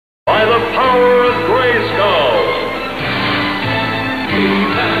power of Grayskull.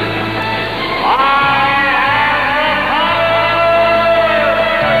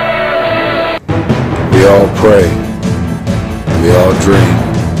 We all pray, we all dream,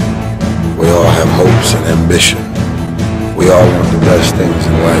 we all have hopes and ambition. We all want the best things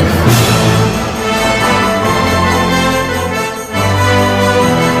in life.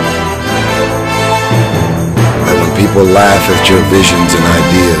 And when people laugh at your visions and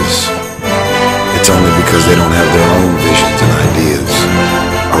ideas, it's only because they don't have their own visions and ideas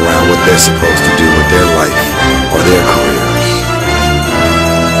around what they're supposed to do with their life or their careers.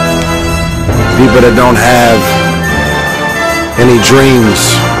 People that don't have any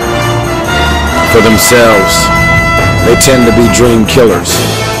dreams for themselves, they tend to be dream killers.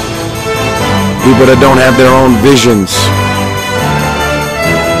 People that don't have their own visions,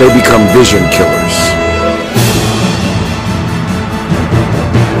 they become vision killers.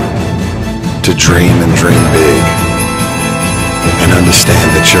 To dream and dream big, and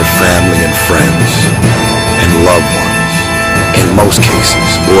understand that your family and friends and loved ones, in most cases,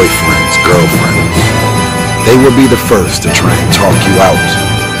 boyfriends, girlfriends, they will be the first to try and talk you out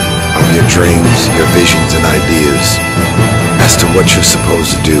of your dreams, your visions, and ideas as to what you're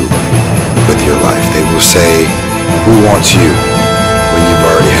supposed to do with your life. They will say, who wants you when you've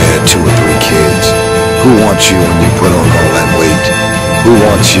already had 2 or 3 kids? Who wants you when you put on all that weight? Who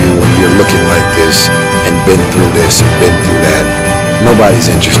wants you when you're looking like this and been through this and been through that? Nobody's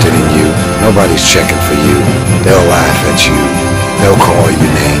interested in you. Nobody's checking for you. They'll laugh at you. They'll call you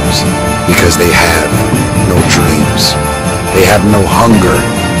names because they have no dreams. They have no hunger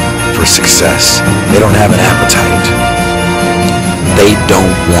for success. They don't have an appetite. They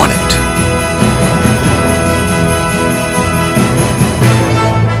don't want it.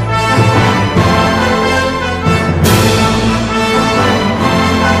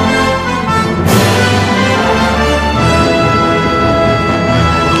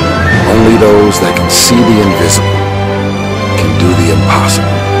 Only those that can see the invisible can do the impossible.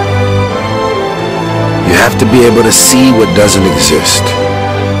 You have to be able to see what doesn't exist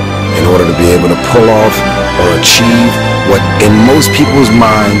in order to be able to pull off or achieve what in most people's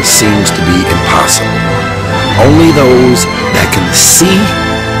minds seems to be impossible. Only those that can see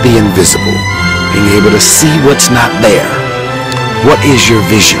the invisible, being able to see what's not there. What is your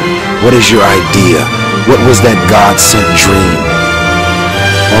vision? What is your idea? What was that God-sent dream?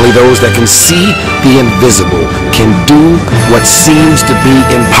 Only those that can see the invisible can do what seems to be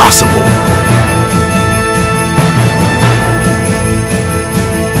impossible.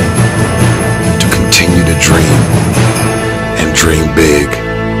 To continue to dream and dream big.